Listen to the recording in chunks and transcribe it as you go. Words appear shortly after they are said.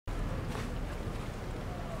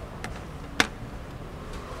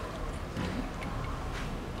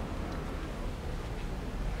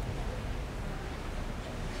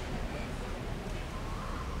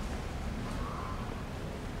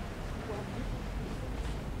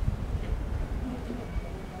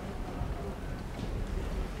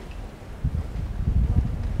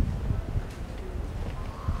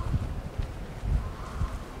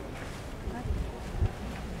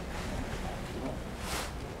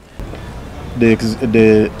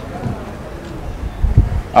the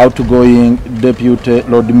outgoing Deputy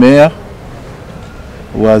Lord Mayor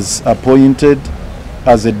was appointed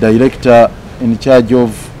as a director in charge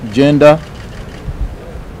of gender,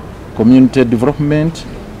 community development,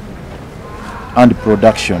 and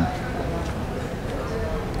production.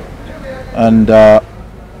 And the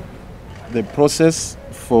process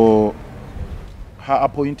for her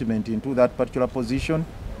appointment into that particular position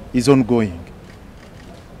is ongoing,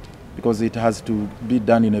 because it has to be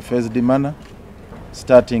done in a phased manner,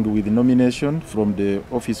 starting with nomination from the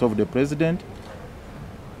Office of the President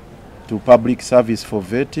to public service for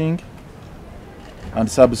vetting, and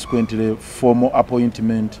subsequently formal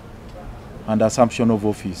appointment and assumption of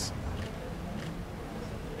office.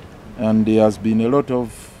 And there has been a lot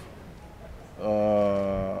of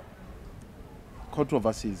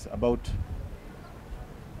controversies about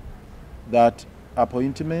that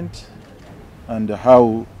appointment and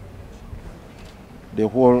how the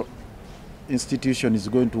whole institution is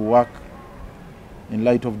going to work in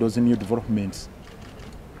light of those new developments.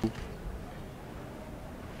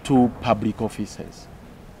 Two public officers.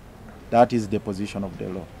 That is the position of the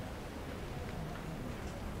law.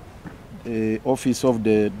 The office of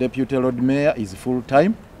the Deputy Lord Mayor is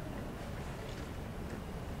full-time,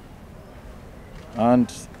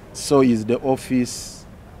 and so is the office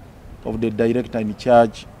of the director in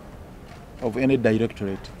charge of any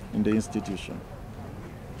directorate in the institution.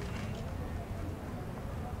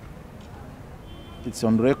 It's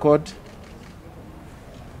on record.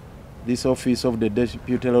 This office of the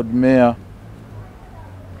Deputy Lord Mayor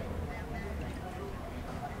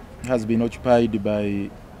has been occupied by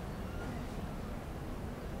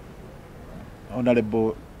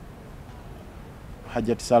Honorable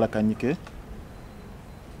Hajat Sala Kanyike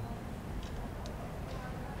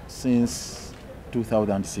since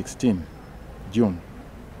 2016, June.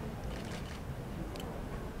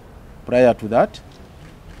 Prior to that,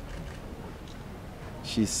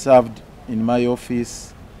 she served in my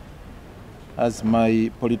office as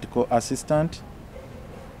my political assistant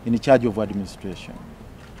in charge of administration.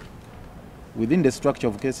 Within the structure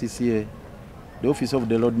of KCCA, the Office of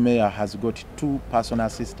the Lord Mayor has got two personal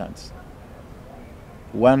assistants.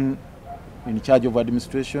 One in charge of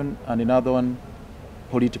administration and another one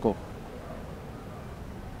political.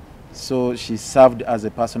 So she served as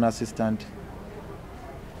a personal assistant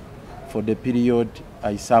for the period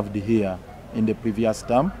I served here in the previous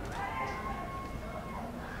term.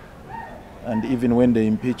 And even when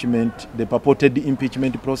the purported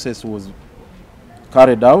impeachment process was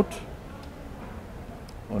carried out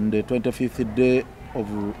on the 25th day of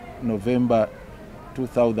November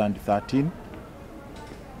 2013,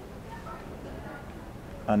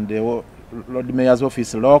 and the Lord Mayor's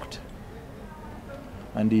office locked,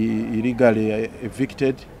 and he illegally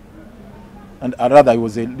evicted, and rather he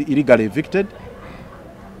was illegally evicted,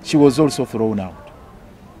 she was also thrown out.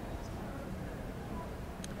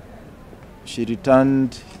 She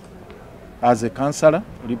returned as a councillor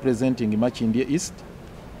representing Machindia East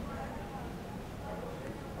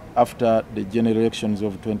after the general elections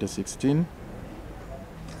of 2016.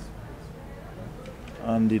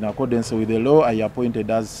 And in accordance with the law, I appointed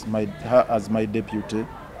her as my deputy,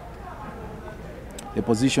 a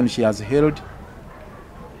position she has held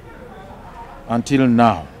until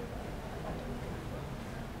now,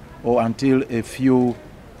 or until a few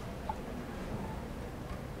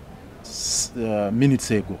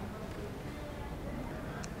minutes ago.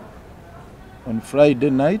 On Friday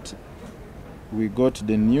night, we got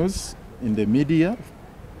the news in the media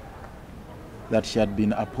that she had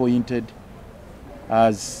been appointed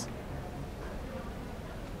as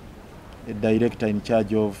a director in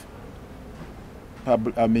charge of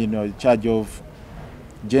charge of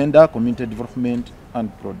gender, community development,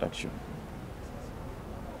 and production.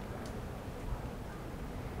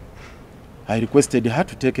 I requested her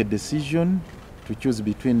to take a decision to choose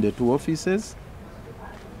between the two offices,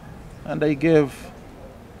 and I gave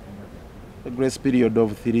a grace period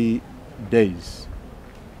of 3 days.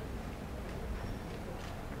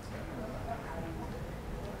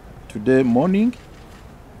 Today morning,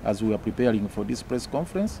 as we are preparing for this press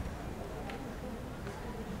conference,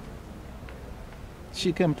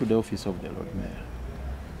 she came to the office of the Lord Mayor,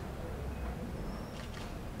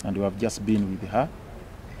 and we have just been with her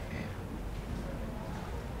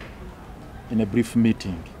in a brief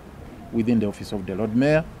meeting within the office of the Lord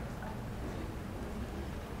Mayor,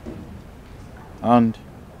 and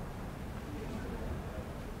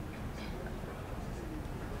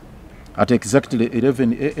at exactly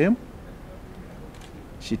 11 a.m.,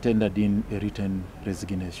 she tendered in a written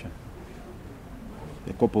resignation,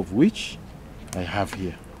 a copy of which I have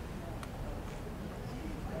here.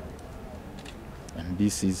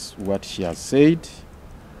 This is what she has said.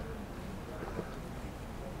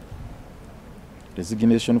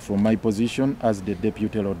 Resignation from my position as the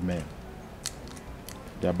Deputy Lord Mayor.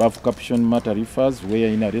 The above caption matter refers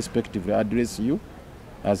wherein I respectively address you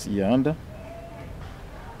as hereunder.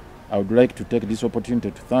 I would like to take this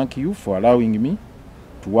opportunity to thank you for allowing me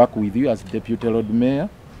to work with you as Deputy Lord Mayor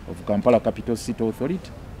of Kampala Capital City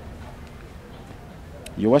Authority.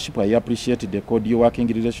 Your Worship, I appreciate the cordial working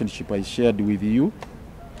relationship I shared with you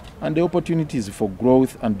and the opportunities for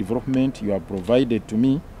growth and development you have provided to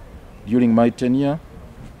me during my tenure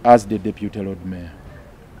as the Deputy Lord Mayor.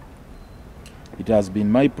 It has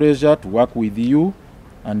been my pleasure to work with you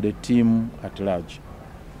and the team at large.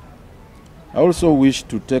 I also wish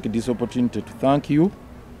to take this opportunity to thank you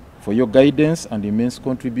for your guidance and immense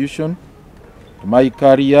contribution to my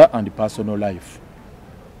career and personal life.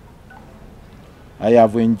 I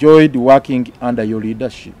have enjoyed working under your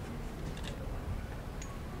leadership.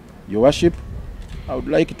 Your Worship, I would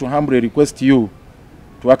like to humbly request you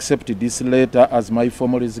to accept this letter as my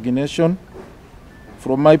formal resignation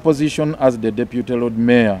from my position as the Deputy Lord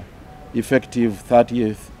Mayor, effective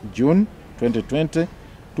 30th June 2020,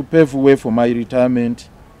 to pave way for my retirement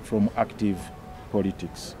from active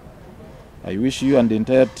politics. I wish you and the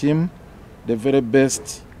entire team the very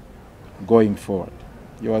best going forward.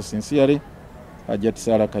 Yours sincerely, Hajat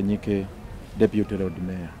Sarah Kanyike, Deputy Lord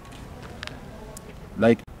Mayor.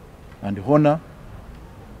 Like and honor,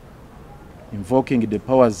 invoking the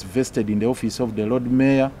powers vested in the office of the Lord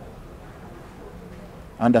Mayor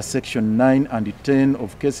under Section 9 and 10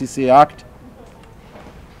 of KCC Act,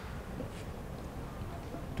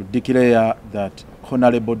 to declare that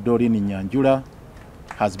Honorable Doreen Nyanjura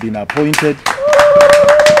has been appointed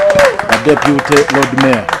a Deputy Lord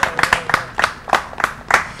Mayor.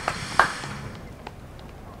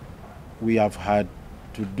 We have had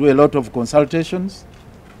to do a lot of consultations,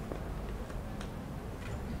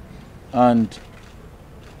 and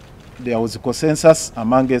there was a consensus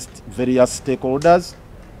amongst various stakeholders,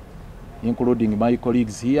 including my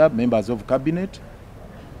colleagues here, members of cabinet.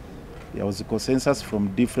 There was a consensus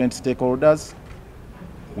from different stakeholders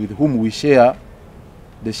with whom we share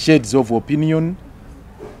the shades of opinion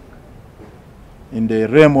in the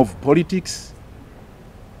realm of politics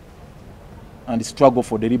and struggle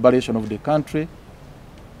for the liberation of the country.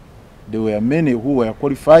 There were many who were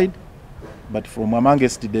qualified, but from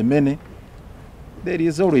amongst the many, there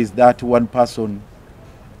is always that one person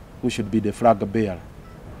who should be the flag bearer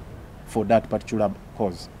for that particular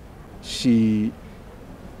cause. She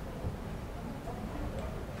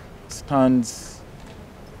stands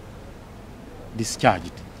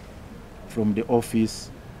discharged from the office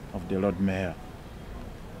of the Lord Mayor.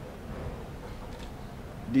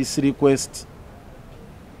 This request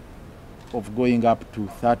of going up to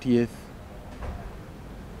 30th,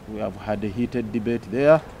 we have had a heated debate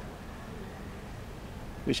there.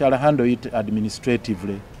 We shall handle it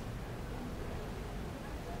administratively,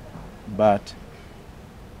 but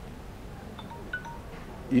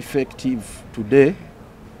effective today,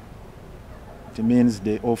 it means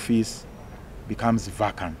the office becomes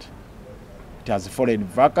vacant. It has fallen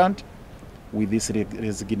vacant with this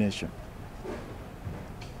resignation.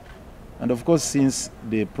 And of course, since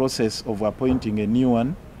the process of appointing a new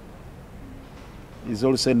one is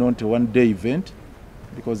also not a one-day event,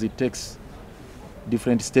 because it takes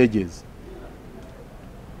different stages.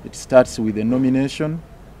 It starts with the nomination,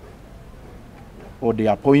 or the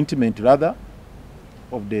appointment rather,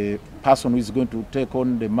 of the person who is going to take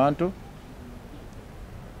on the mantle.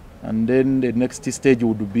 And then the next stage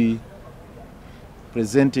would be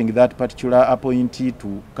presenting that particular appointee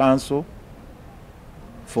to council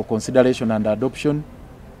for consideration and adoption.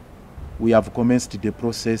 We have commenced the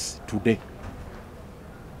process today.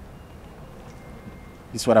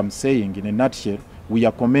 This is what I'm saying in a nutshell. We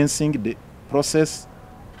are commencing the process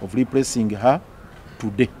of replacing her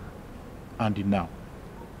today and now.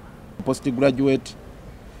 Postgraduate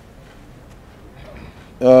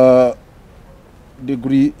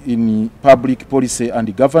degree in public policy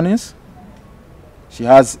and governance. She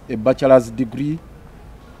has a bachelor's degree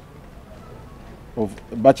of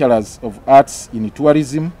arts in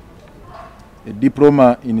tourism, a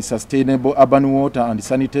diploma in sustainable urban water and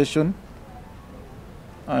sanitation,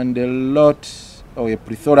 and a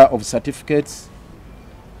plethora of certificates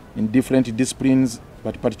in different disciplines,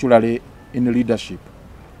 but particularly in leadership.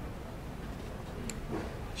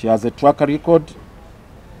 She has a track record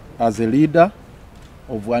as a leader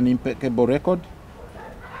of an impeccable record,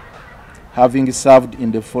 having served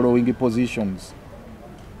in the following positions.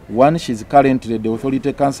 One, she is currently the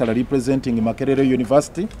authority councillor representing Makerere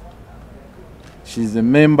University. She is a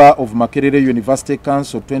member of Makerere University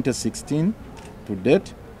Council 2016 to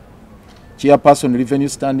date. Chairperson Revenue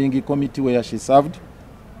Standing Committee, where she served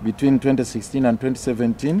between 2016 and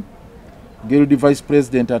 2017. Guild Vice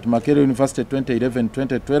President at Makerere University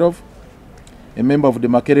 2011-2012. A member of the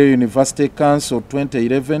Makerere University Council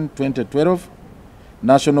 2011-2012.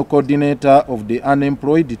 National Coordinator of the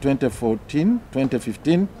Unemployed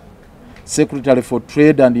 2014-2015. Secretary for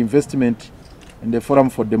Trade and Investment in the Forum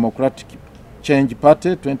for Democratic Change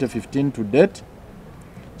Party 2015 to date.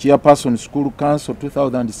 Chairperson School Council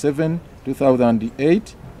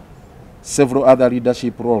 2007-2008. Several other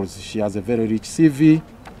leadership roles. She has a very rich CV,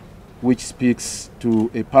 which speaks to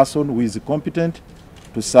a person who is competent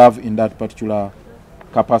to serve in that particular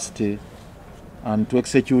capacity and to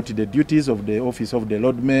execute the duties of the office of the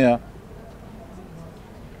Lord Mayor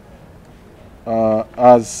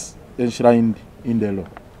as enshrined in the law.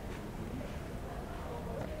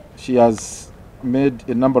 She has made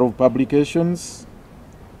a number of publications.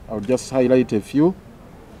 I'll just highlight a few.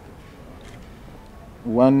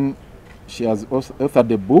 One, she has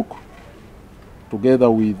authored a book together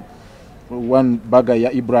with one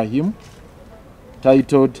Bagaya Ibrahim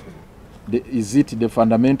titled Is It the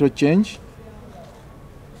Fundamental Change?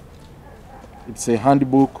 It's a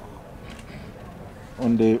handbook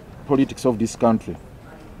on the politics of this country.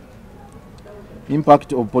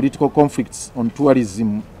 Impact of political conflicts on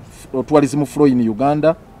tourism flow in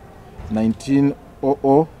Uganda,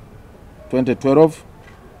 1900-2012.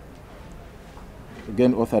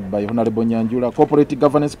 Again authored by Honorable Nyanjura. Corporate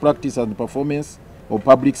governance practice and performance of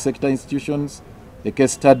public sector institutions, a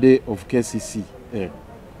case study of KCC,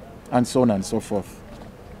 and so on and so forth.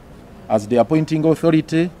 As the appointing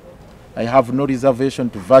authority, I have no reservation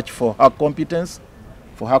to vouch for her competence,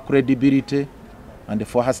 for her credibility, and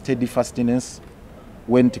for her steadfastness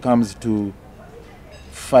when it comes to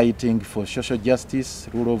fighting for social justice,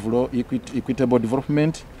 rule of law, equitable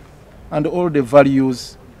development, and all the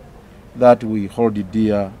values that we hold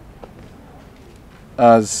dear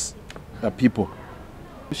as a people.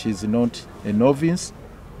 She is not a novice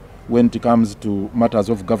when it comes to matters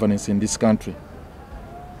of governance in this country.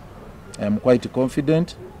 I am quite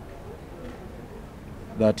confident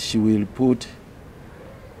that she will put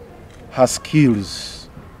her skills,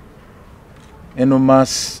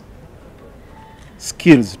 enormous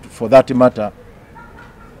skills for that matter,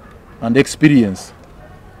 and experience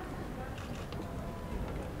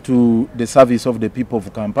to the service of the people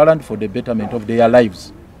of Kampala and for the betterment of their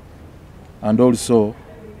lives, and also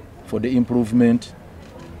for the improvement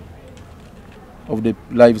of the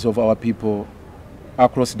lives of our people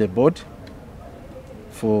across the board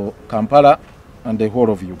for Kampala and the whole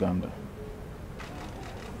of Uganda.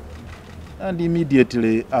 And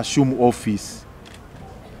immediately assume office.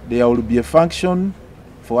 There will be a function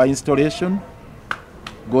for our installation,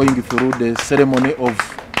 going through the ceremony of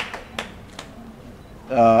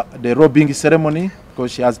the robing ceremony,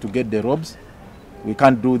 because she has to get the robes. We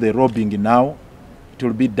can't do the robing now. It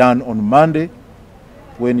will be done on Monday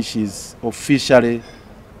when she's officially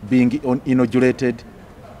being inaugurated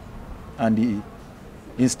and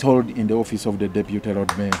installed in the office of the Deputy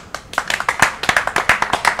Lord Mayor.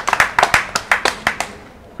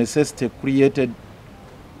 Necessity created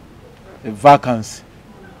a vacancy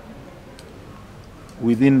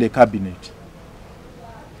within the cabinet,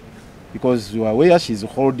 because you are aware she's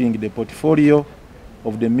holding the portfolio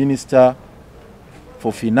of the Minister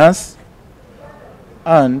for Finance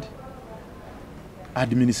and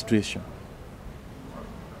Administration.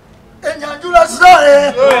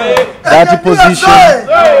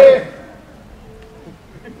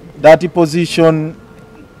 That position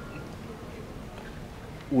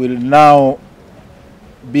will now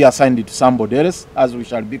be assigned to somebody else, as we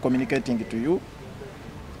shall be communicating to you.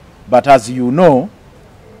 But as you know,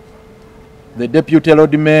 the Deputy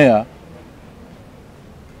Lord Mayor,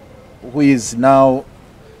 who is now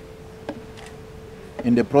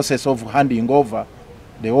in the process of handing over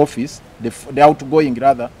the office, the outgoing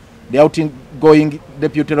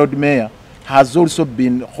Deputy Lord Mayor, has also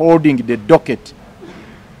been holding the docket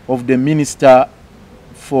of the Minister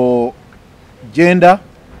for Gender,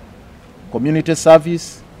 Community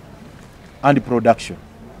Service, and Production.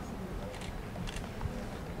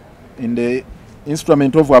 In the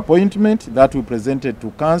instrument of appointment that we presented to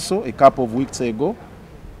Council a couple of weeks ago,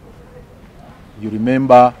 you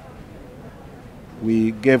remember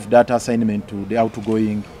we gave that assignment to the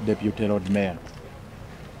outgoing Deputy Lord Mayor.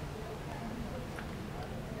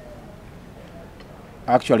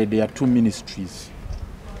 Actually, there are two ministries.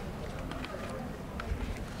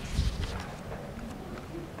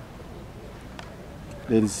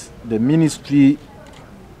 There is the Ministry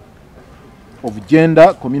of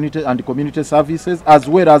Gender, Community and Community Services, as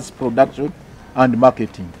well as production and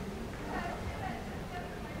marketing.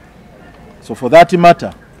 So for that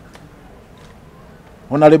matter,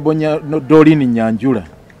 Honorable Doreen Nyanjura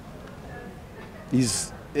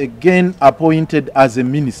is again appointed as a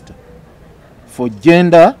minister for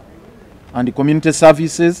Gender and Community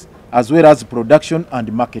Services, as well as production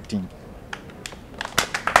and marketing.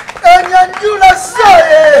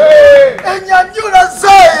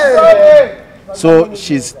 So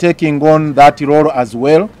she's taking on that role as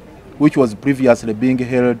well, which was previously being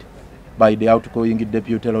held by the outgoing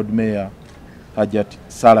Deputy Lord Mayor Hajat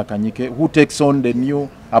Sarah Kanyike, who takes on the new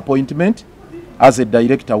appointment as a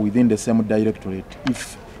director within the same directorate.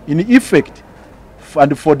 If, in effect,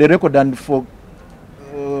 and for the record and for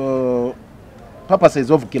purposes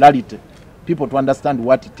of clarity, people to understand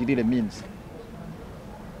what it really means,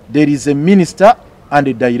 there is a minister and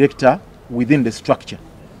a director within the structure.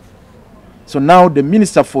 So now the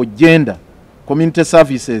Minister for Gender, Community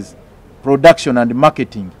Services, Production and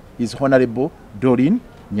Marketing is Honorable Doreen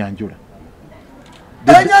Nyanjura.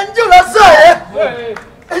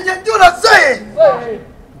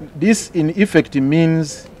 This in effect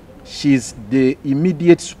means she's the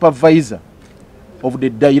immediate supervisor of the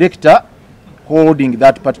director holding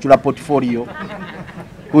that particular portfolio,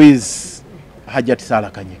 who is Hajat Sarah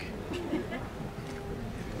Kanyike.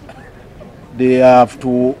 They have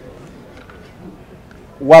to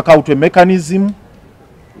work out a mechanism.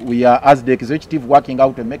 We are, as the executive, working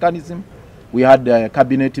out a mechanism. We had a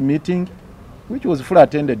cabinet meeting, which was fully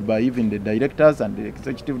attended by even the directors and the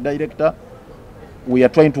executive director. We are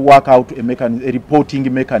trying to work out a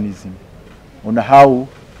reporting mechanism on how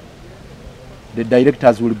the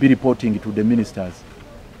directors will be reporting to the ministers.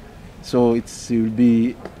 So it will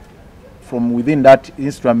be from within that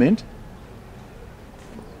instrument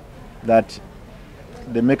that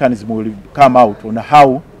the mechanism will come out on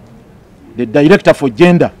how the director for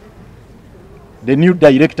gender, the new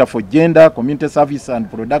director for gender, community service and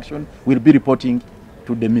production will be reporting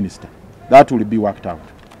to the minister. That will be worked out.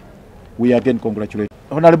 We again congratulate.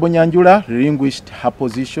 Honorable Nyanjura relinquished her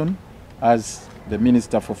position as the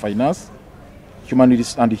Minister for Finance, Human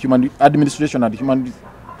Administration and Human,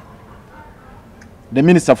 the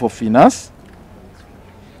Minister for Finance,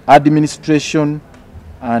 Administration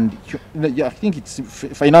and I think it's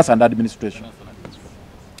Finance and Administration.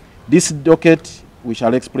 This docket, we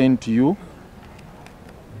shall explain to you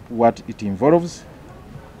what it involves,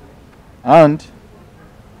 and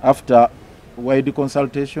after wide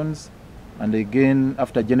consultations and again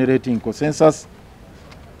after generating consensus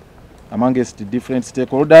amongst the different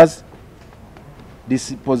stakeholders,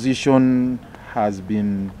 this position has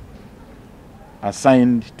been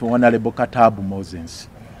assigned to Honorable Katabu Moses.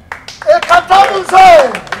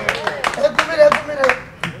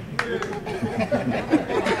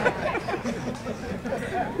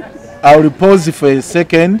 I will pause for a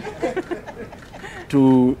second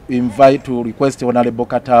to request Honorable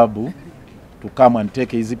Katabu to come and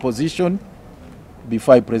take his position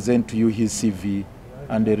before I present to you his CV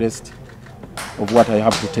and the rest of what I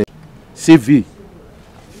have to take. CV.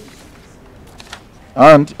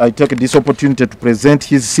 And I take this opportunity to present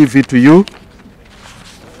his CV to you.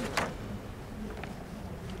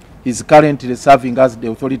 He's currently serving as the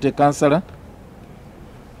Authority Councillor,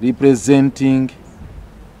 representing...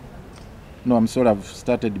 No, I'm sorry, I've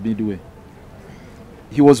started midway.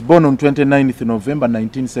 He was born on 29th November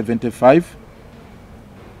 1975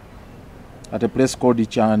 at a place called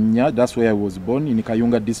Ichanya. That's where I was born, in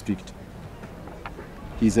Kayunga district.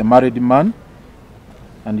 He's a married man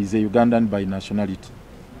and he's a Ugandan by nationality.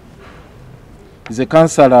 He's a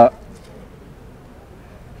councillor.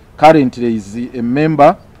 Currently, he's a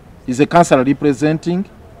member. He's a councillor representing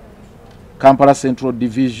Kampala Central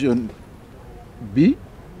Division B,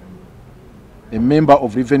 a member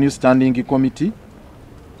of Revenue Standing Committee.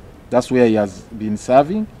 That's where he has been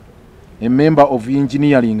serving. A member of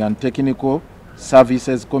Engineering and Technical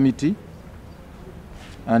Services Committee.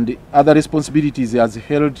 And other responsibilities he has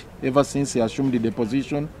held ever since he assumed the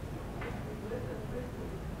position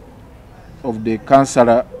of the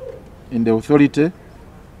councillor in the authority.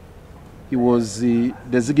 He was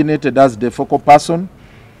designated as the focal person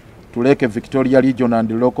to Lake Victoria Region and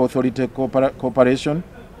the Local Authority Cooperation.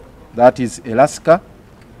 That is Alaska.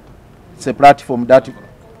 It's a platform that,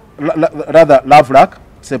 rather LAVLAC,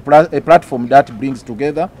 it's a platform that brings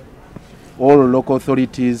together all local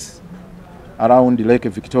authorities around Lake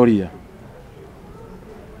Victoria.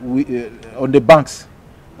 On the banks,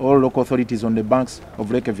 all local authorities on the banks of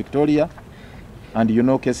Lake Victoria. And you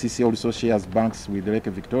know KCC also shares banks with Lake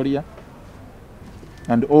Victoria.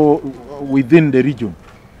 And all within the region.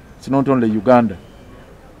 It's not only Uganda.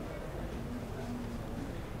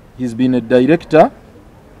 He's been a director,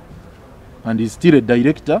 and he's still a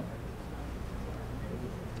director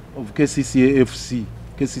of KCCA FC,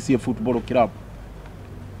 KCCA Football Club,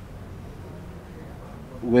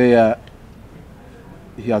 where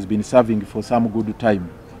he has been serving for some good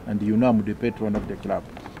time, and you know I'm the patron of the club.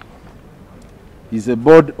 He's a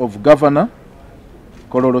board of governor,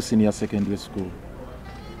 Kololo Senior Secondary School.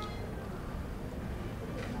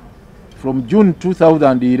 From June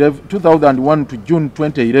 2001 to June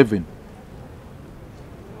 2011,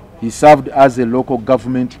 he served as a local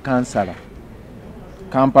government councillor,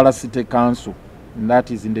 Kampala City Council, and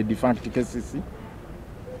that is in the defunct KCC,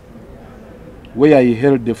 where he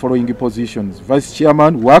held the following positions: Vice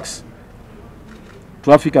Chairman, Works,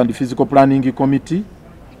 Traffic and Physical Planning Committee,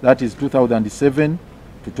 that is 2007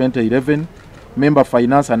 to 2011, Member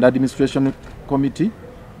Finance and Administration Committee,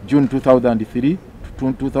 June 2003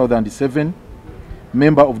 to 2007,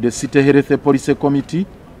 Member of the City Health Policy Committee,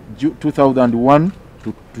 2001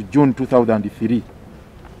 to June 2003.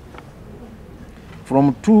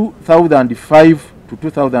 From 2005 to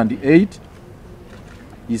 2008,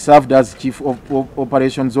 he served as Chief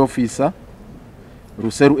Operations Officer,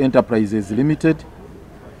 Ruseru Enterprises Limited,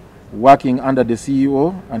 working under the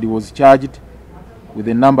CEO, and he was charged with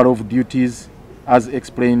a number of duties as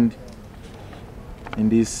explained in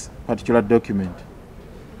this particular document.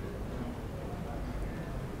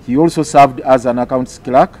 He also served as an accounts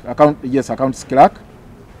clerk,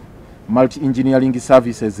 Multi Engineering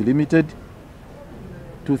Services Limited,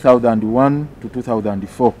 2001 to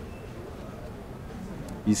 2004.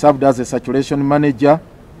 He served as a circulation manager,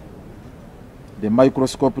 the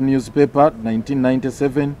Microscope newspaper,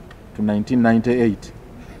 1997 to 1998.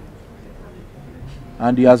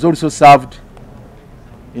 And he has also served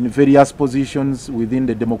in various positions within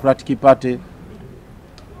the Democratic Party,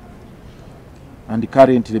 and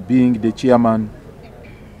currently being the chairman,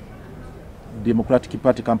 Democratic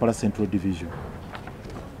Party Kampala Central Division.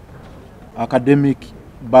 Academic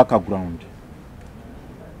background.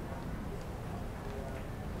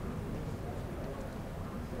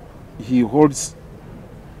 He holds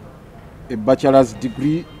a bachelor's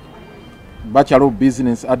degree, Bachelor of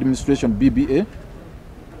Business Administration, BBA,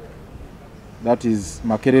 that is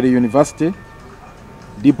Makerere University,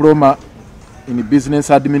 Diploma in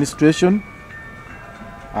Business Administration,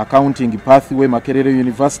 Accounting Pathway, Makerere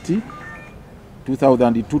University,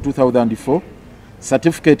 2002-2004,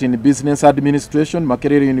 Certificate in Business Administration,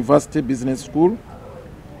 Makerere University Business School,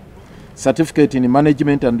 Certificate in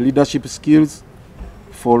Management and Leadership Skills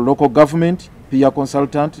for Local Government, Peer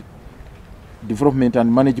Consultant, Development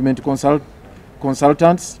and Management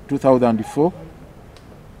Consultants, 2004.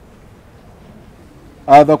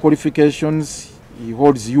 Other qualifications, he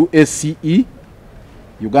holds USCE,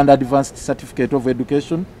 Uganda Advanced Certificate of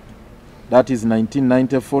Education, that is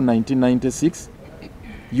 1994-1996,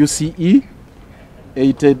 UCE,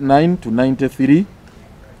 89 to 93,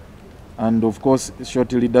 and of course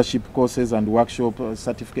short leadership courses and workshop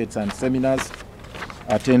certificates and seminars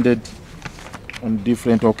attended on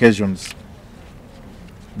different occasions.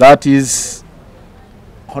 That is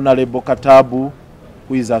Honorable Katabu,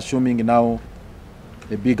 who is assuming now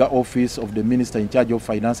the bigger office of the Minister in charge of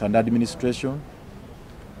Finance and Administration.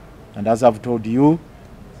 And as I've told you,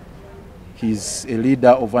 he's a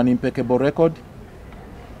leader of an impeccable record,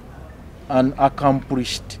 an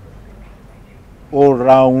accomplished,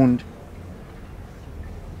 all-round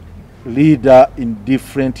leader in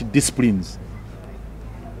different disciplines.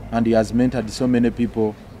 And he has mentored so many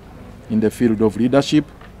people in the field of leadership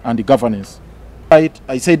and governance. Right,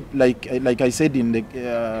 I said, like I said in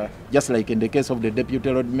the just like in the case of the Deputy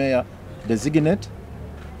Lord Mayor designate,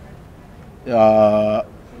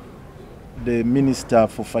 the Minister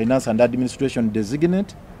for Finance and Administration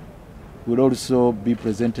designate will also be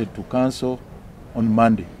presented to Council on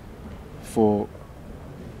Monday for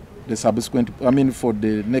the subsequent, for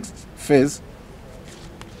the next phase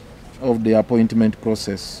of the appointment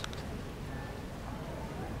process.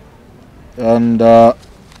 And the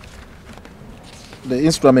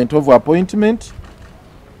instrument of appointment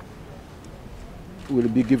will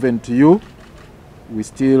be given to you. We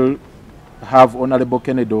still have Honorable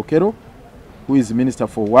Kennedy Okero, who is Minister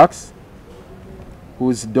for Works,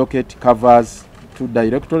 whose docket covers 2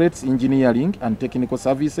 directorates, Engineering and Technical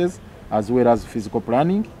Services, as well as Physical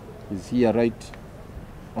Planning. He's here right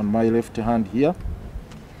on my left hand here.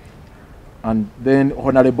 And then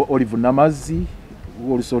Honorable Olive Namazi,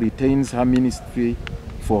 who also retains her Ministry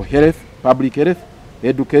for Health, Public Health,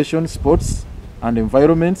 Education, Sports and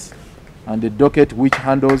Environments, and the docket which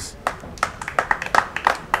handles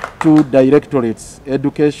two directorates,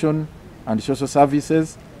 education and social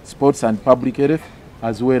services, sports and public health,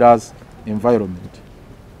 as well as environment.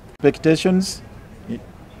 Expectations,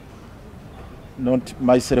 not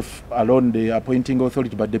myself alone, the appointing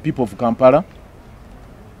authority, but the people of Kampala,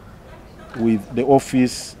 with the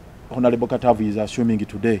office Honorable Katavu is assuming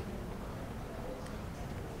today.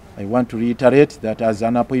 I want to reiterate that as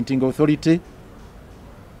an appointing authority,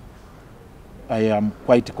 I am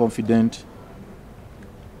quite confident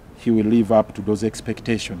he will live up to those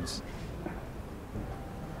expectations.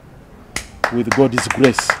 With God's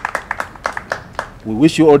grace. We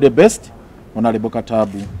wish you all the best, Honorable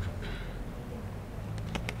Katabu,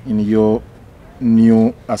 in your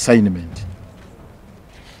new assignment.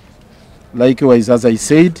 Likewise, as I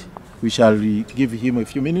said, we shall give him a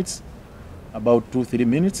few minutes, about 2-3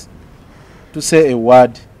 minutes, to say a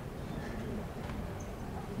word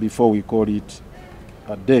before we call it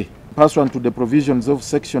a day. Pursuant to the provisions of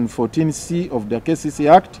Section 14C of the KCC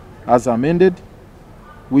Act, as amended,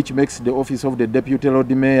 which makes the office of the Deputy Lord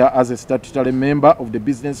Mayor as a statutory member of the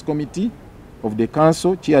Business Committee of the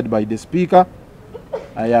Council, chaired by the Speaker,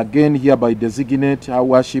 I again hereby designate Her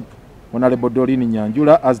Worship Honorable Doreen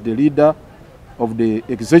Nyanjura as the leader of the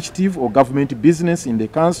executive or government business in the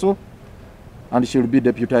Council, and she will be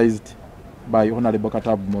deputized by Honorable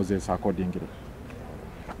Katabu Moses accordingly.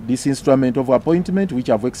 This instrument of appointment, which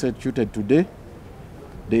I've executed today,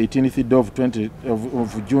 the 18th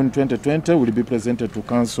of June 2020, will be presented to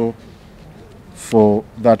Council for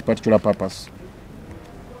that particular purpose.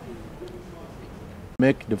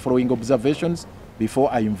 Make the following observations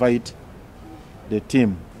before I invite the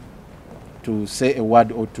team to say a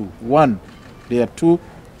word or two. One, there are two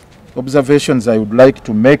observations I would like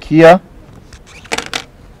to make here.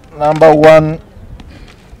 Number one,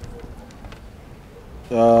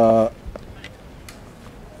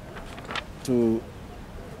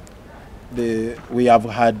 we have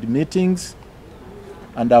had meetings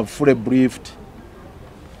and have fully briefed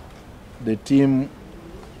the team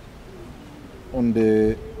on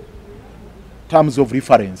the terms of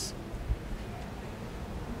reference,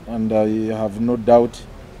 and I have no doubt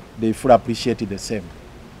they fully appreciate the same.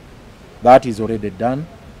 That is already done.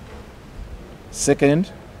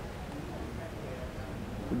 Second,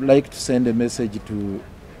 I would like to send a message to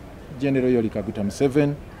General Yoweri Kaguta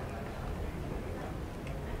Museveni.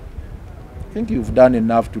 I think you've done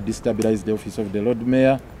enough to destabilize the office of the Lord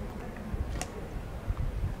Mayor.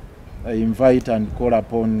 I invite and call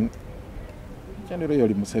upon General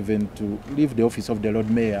Yoweri Museveni to leave the office of the Lord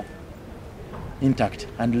Mayor intact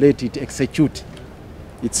and let it execute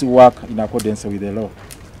its work in accordance with the law.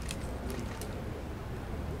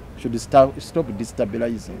 Should stop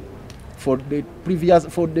destabilizing. For the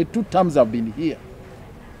 2 terms I've been here,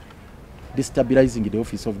 destabilizing the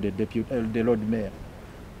office of the Lord Mayor.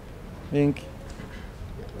 I think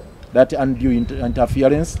that undue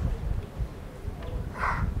interference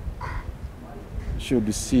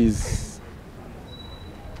should cease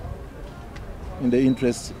in the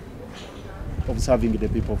interest of serving the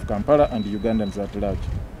people of Kampala and Ugandans at large.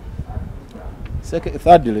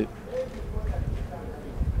 Thirdly,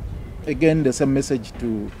 again the same message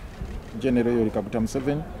to General Yoweri Kaguta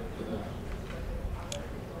Museveni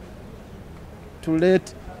to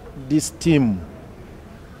let this team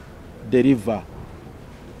deliver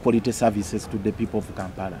quality services to the people of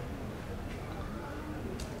Kampala.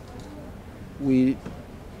 We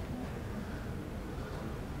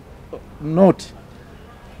note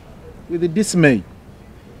with dismay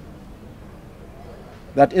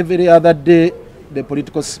that every other day the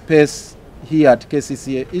political space here at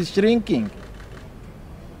KCCA is shrinking.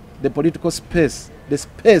 The political space, the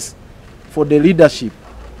space for the leadership,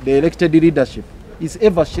 the elected leadership, is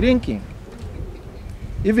ever shrinking.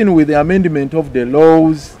 Even with the amendment of the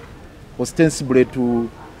laws, ostensibly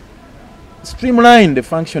to streamline the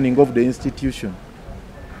functioning of the institution,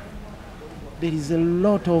 there is a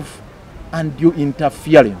lot of undue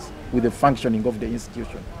interference with the functioning of the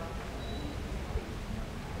institution.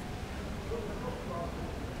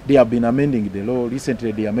 They have been amending the law.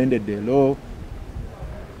 Recently, they amended the law.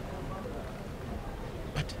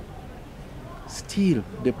 But still,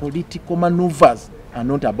 the political maneuvers are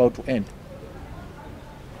not about to end.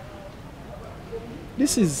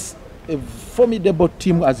 This is a formidable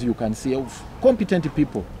team, as you can see, of competent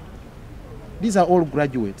people. These are all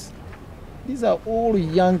graduates. These are all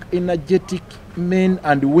young, energetic men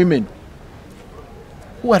and women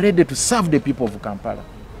who are ready to serve the people of Kampala.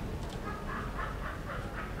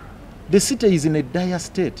 The city is in a dire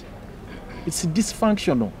state. It's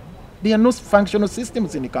dysfunctional. There are no functional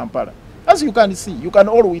systems in Kampala. As you can see, you can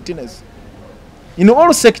all witness. In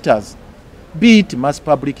all sectors, be it mass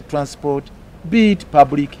public transport, be it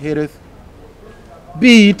public health,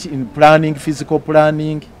 be it in planning, physical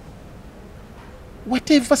planning,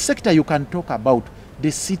 whatever sector you can talk about,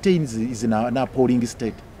 the city is in an appalling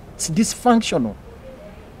state. It's dysfunctional.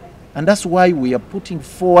 And that's why we are putting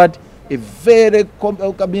forward a very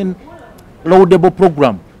laudable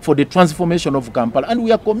program for the transformation of Kampala. And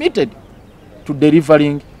we are committed to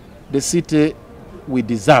delivering the city we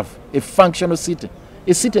deserve, a functional city,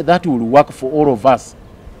 a city that will work for all of us.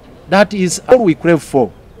 That is all we crave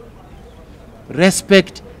for.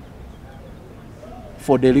 Respect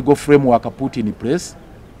for the legal framework put in place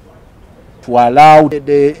to allow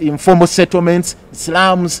the informal settlements,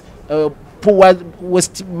 slums, poor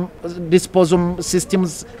waste disposal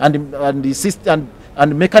systems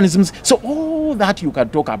and mechanisms. So all that you can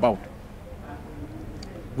talk about.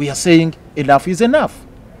 We are saying enough is enough.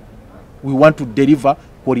 We want to deliver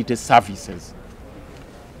quality services.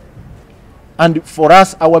 And for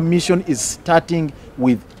us, our mission is starting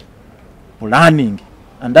with planning.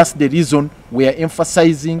 And that's the reason we are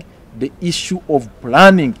emphasizing the issue of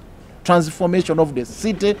planning, transformation of the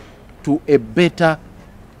city to a better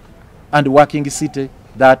and working city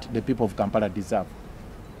that the people of Kampala deserve.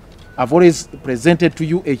 I've always presented to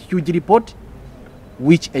you a huge report,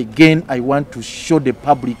 which again I want to show the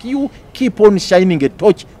public. You keep on shining a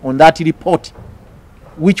torch on that report,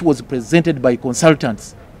 which was presented by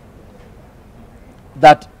consultants,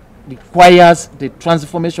 that requires the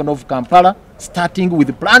transformation of Kampala, starting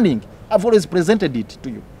with planning. I've always presented it to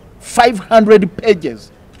you. 500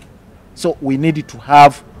 pages. So we need to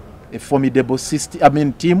have a formidable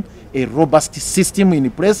system, team, a robust system in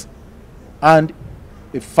place, and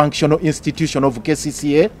a functional institution of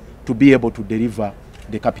KCCA to be able to deliver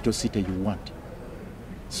the capital city you want.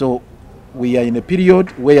 So we are in a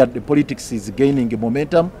period where the politics is gaining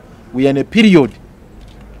momentum. We are in a period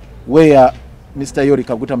where Mr. Yoweri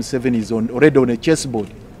Kaguta Museveni is already on a chessboard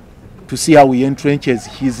to see how he entrenches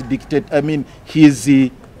his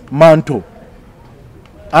his mantle.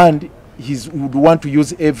 And he would want to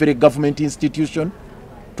use every government institution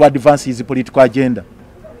to advance his political agenda.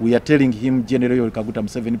 We are telling him, General Yoweri Kaguta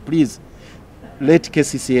Museveni, please let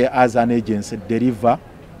KCCA as an agency deliver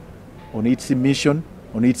on its mission,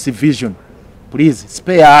 on its vision. Please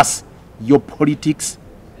spare us your politics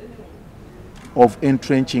of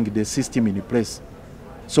entrenching the system in place.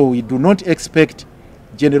 So we do not expect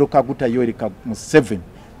General Kaguta Yoweri Museveni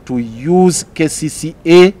to use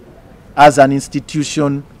KCCA as an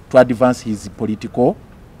institution to advance his political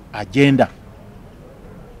agenda,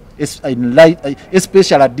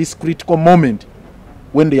 especially at this critical moment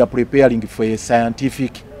when they are preparing for a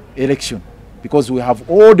scientific election, because we have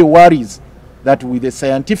all the worries that with the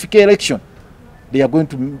scientific election they are going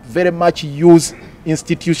to very much use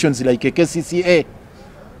institutions like a KCCA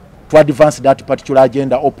to advance that particular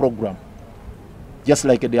agenda or program, just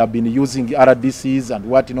like they have been using RDCs and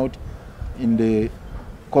whatnot in the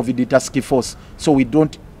COVID task force. So we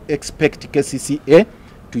don't expect KCCA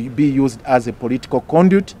to be used as a political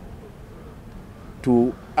conduit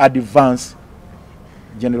to advance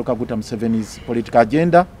General Kaguta Museveni's political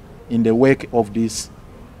agenda in the wake of this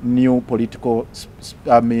new political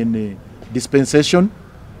dispensation,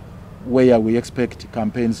 where we expect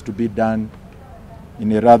campaigns to be done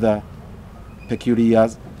in a rather peculiar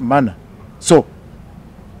manner. So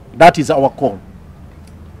that is our call.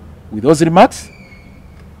 With those remarks,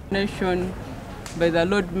 nation by the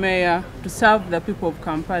Lord Mayor to serve the people of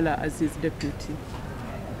Kampala as his deputy.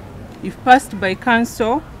 If passed by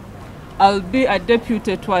council, I'll be a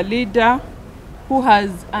deputy to a leader who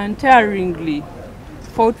has untiringly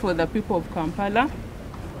fought for the people of Kampala,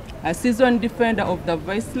 a seasoned defender of the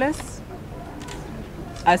voiceless,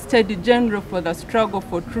 a steady general for the struggle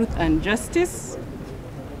for truth and justice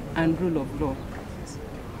and rule of law.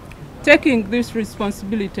 Taking this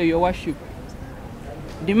responsibility, Your Worship,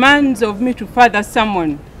 demands of me to further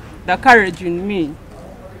summon the courage in me,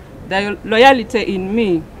 the loyalty in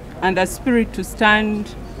me, and the spirit to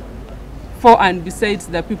stand for and beside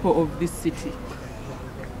the people of this city.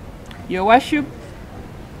 Your Worship,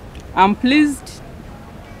 I'm pleased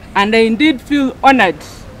and I indeed feel honored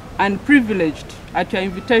and privileged at your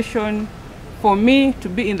invitation for me to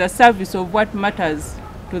be in the service of what matters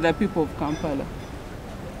to the people of Kampala.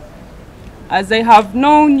 As I have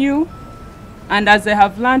known you and as I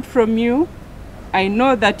have learned from you, I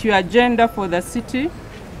know that your agenda for the city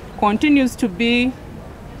continues to be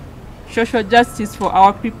social justice for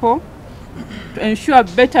our people, to ensure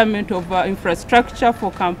betterment of our infrastructure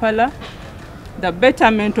for Kampala, the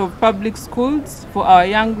betterment of public schools for our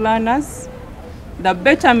young learners, the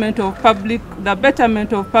betterment of public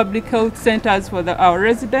health centers for our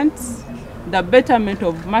residents, the betterment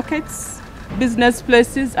of markets, business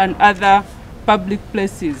places, and other public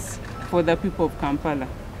places for the people of Kampala.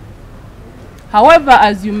 However,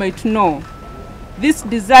 as you might know, this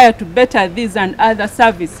desire to better these and other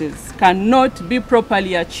services cannot be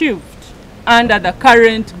properly achieved under the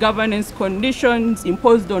current governance conditions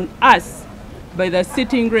imposed on us by the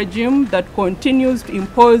sitting regime that continues to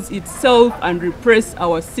impose itself and repress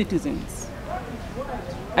our citizens.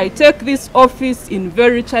 I take this office in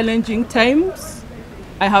very challenging times.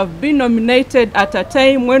 I have been nominated at a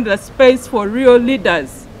time when the space for real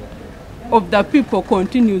leaders of the people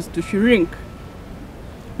continues to shrink.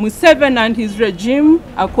 Museveni and his regime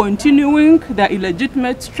are continuing the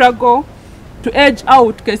illegitimate struggle to edge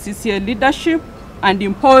out KCCA leadership and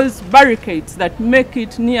impose barricades that make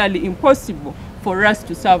it nearly impossible for us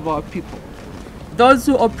to serve our people. Those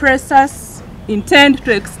who oppress us intend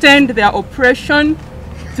to extend their oppression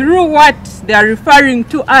through what they are referring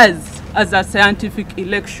to as a scientific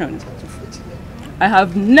election. I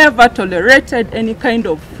have never tolerated any kind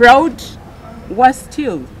of fraud, worse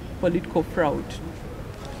still, political fraud.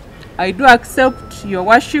 I do accept, Your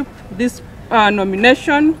Worship, this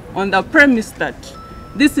nomination on the premise that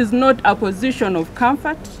this is not a position of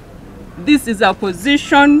comfort. This is a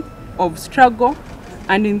position of struggle,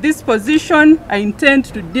 and in this position, I intend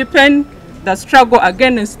to deepen the struggle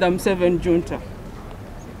against the Museveni junta.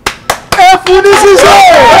 One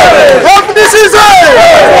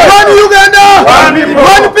Uganda, one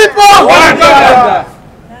people, one Uganda.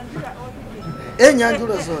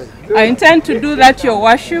 I intend to do that, Your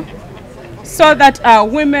Worship, so that our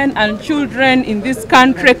women and children in this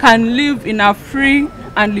country can live in a free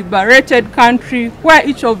and liberated country where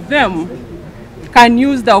each of them can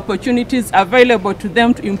use the opportunities available to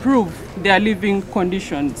them to improve their living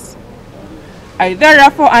conditions. I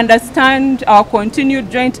therefore understand our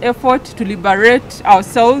continued joint effort to liberate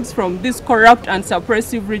ourselves from this corrupt and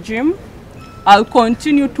suppressive regime. I'll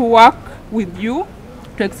continue to work with you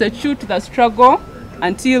to execute the struggle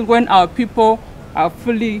until when our people are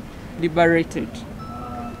fully liberated.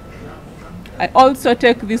 I also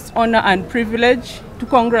take this honor and privilege to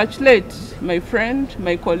congratulate my friend,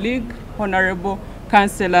 my colleague, Honorable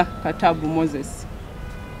Councillor Katabu Moses.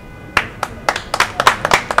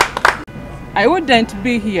 I wouldn't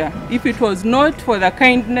be here if it was not for the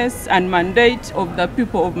kindness and mandate of the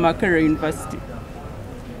people of Makerere University.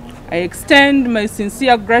 I extend my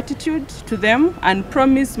sincere gratitude to them and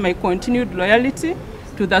promise my continued loyalty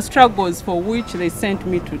to the struggles for which they sent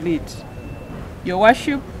me to lead. Your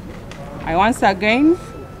Worship, I once again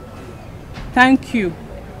thank you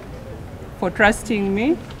for trusting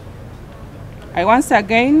me. I once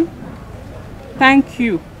again thank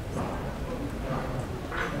you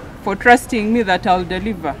for trusting me that I'll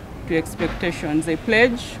deliver to expectations. I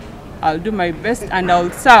pledge I'll do my best and I'll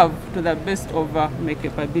serve to the best of my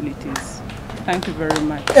capabilities. Thank you very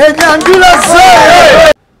much.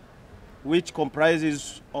 Which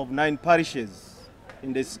comprises of 9 parishes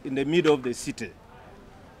in the middle of the city.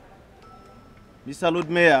 Mr. Lord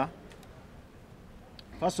Mayor,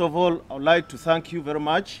 first of all, I would like to thank you very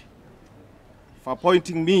much for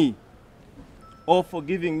appointing me or for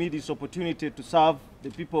giving me this opportunity to serve the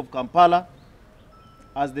people of Kampala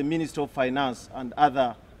as the Minister of Finance and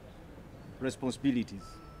other responsibilities.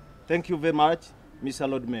 Thank you very much, Mr.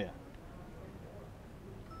 Lord Mayor.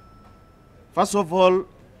 First of all,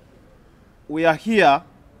 we are here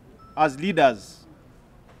as leaders,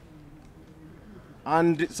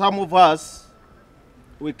 and some of us,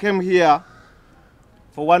 we came here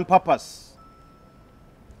for one purpose,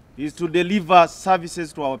 is to deliver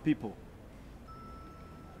services to our people.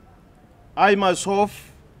 I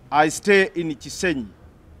myself, I stay in Chisenyi,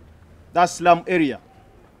 that slum area,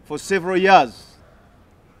 for several years.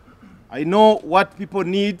 I know what people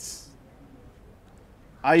need.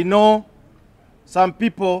 I know some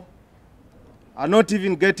people are not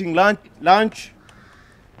even getting lunch.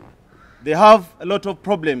 They have a lot of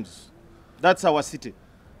problems. That's our city.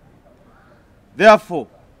 Therefore,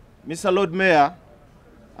 Mr. Lord Mayor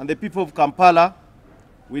and the people of Kampala,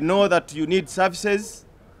 we know that you need services,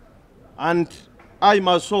 and I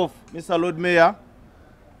myself, Mr. Lord Mayor,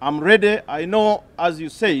 I'm ready. I know, as you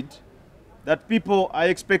said, that people are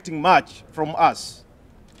expecting much from us.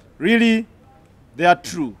 Really, they are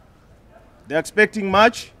true. They're expecting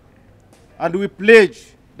much, and we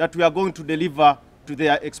pledge that we are going to deliver to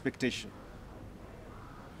their expectation.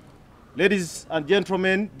 Ladies and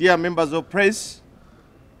gentlemen, dear members of press,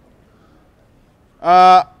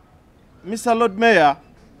 Mr. Lord Mayor,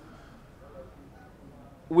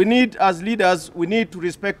 we need, as leaders, we need to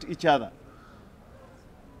respect each other.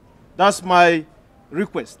 That's my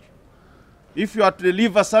request. if you are to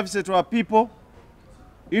deliver services to our people,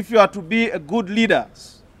 if you are to be a good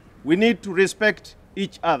leaders, we need to respect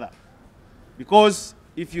each other. Because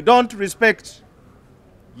if you don't respect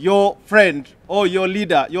your friend or your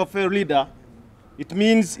leader, your fellow leader, it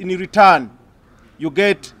means in return you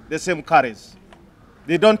get the same courage.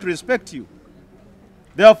 They don't respect you.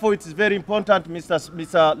 Therefore, it is very important,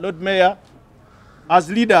 Mr. Lord Mayor, as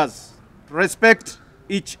leaders, to respect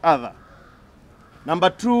each other. Number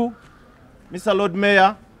two, Mr. Lord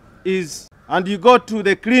Mayor, is, and you go to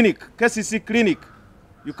the clinic, KCC clinic,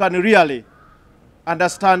 you can really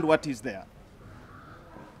understand what is there.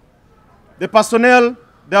 The personnel,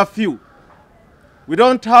 they are few. We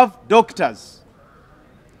don't have doctors.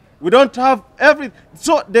 We don't have everything.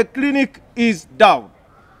 So the clinic is down.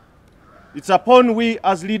 It's upon we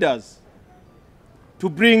as leaders to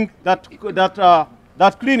bring that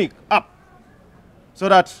clinic up so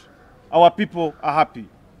that our people are happy.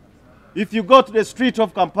 If you go to the street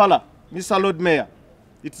of Kampala, Mr. Lord Mayor,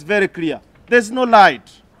 it's very clear. There's no light.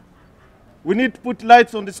 We need to put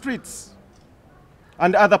lights on the streets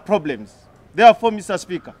and other problems. Therefore, Mr.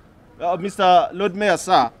 Speaker, Mr. Lord Mayor,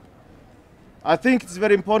 sir, I think it's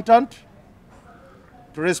very important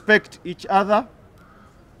to respect each other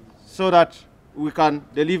so that we can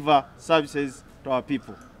deliver services to our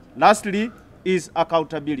people. Lastly is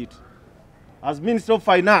accountability. As Minister of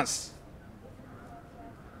Finance,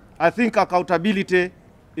 I think accountability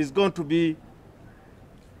is going to be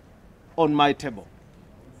on my table.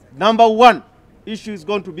 Number one issue is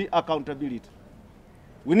going to be accountability.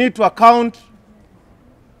 We need to account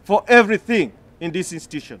for everything in this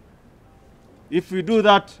institution. If we do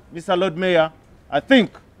that, Mr. Lord Mayor, I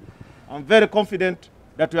think I'm very confident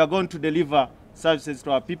that we are going to deliver services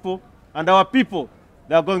to our people, and our people,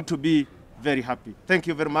 they are going to be very happy. Thank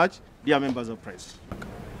you very much, dear members of press.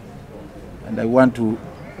 And I want to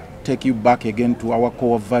take you back again to our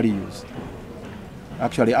core values.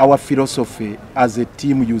 Actually, our philosophy as a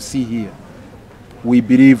team you see here, we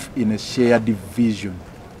believe in a shared vision.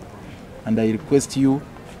 And I request you,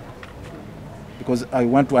 because I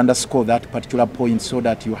want to underscore that particular point so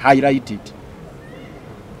that you highlight it,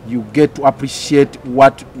 you get to appreciate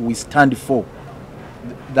what we stand for.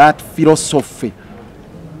 That philosophy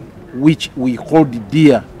which we hold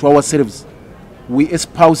dear to ourselves, we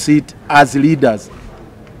espouse it as leaders.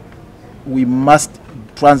 We must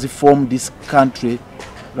transform this country,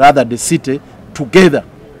 rather the city, together.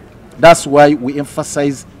 That's why we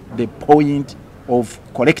emphasize the point of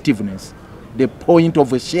collectiveness, the point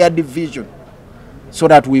of a shared vision, so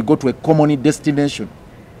that we go to a common destination,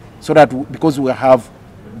 so that because we have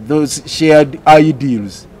those shared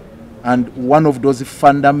ideals, and one of those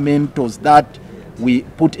fundamentals that we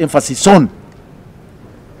put emphasis on,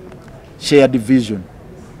 shared vision.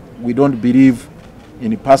 We don't believe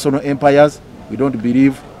in personal empires. We don't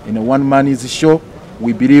believe in a one-man's show.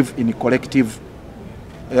 We believe in collective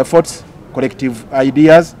efforts, collective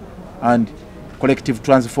ideas, and collective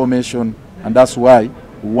transformation. And that's why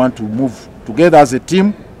we want to move together as a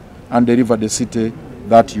team and deliver the city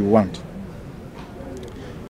that you want.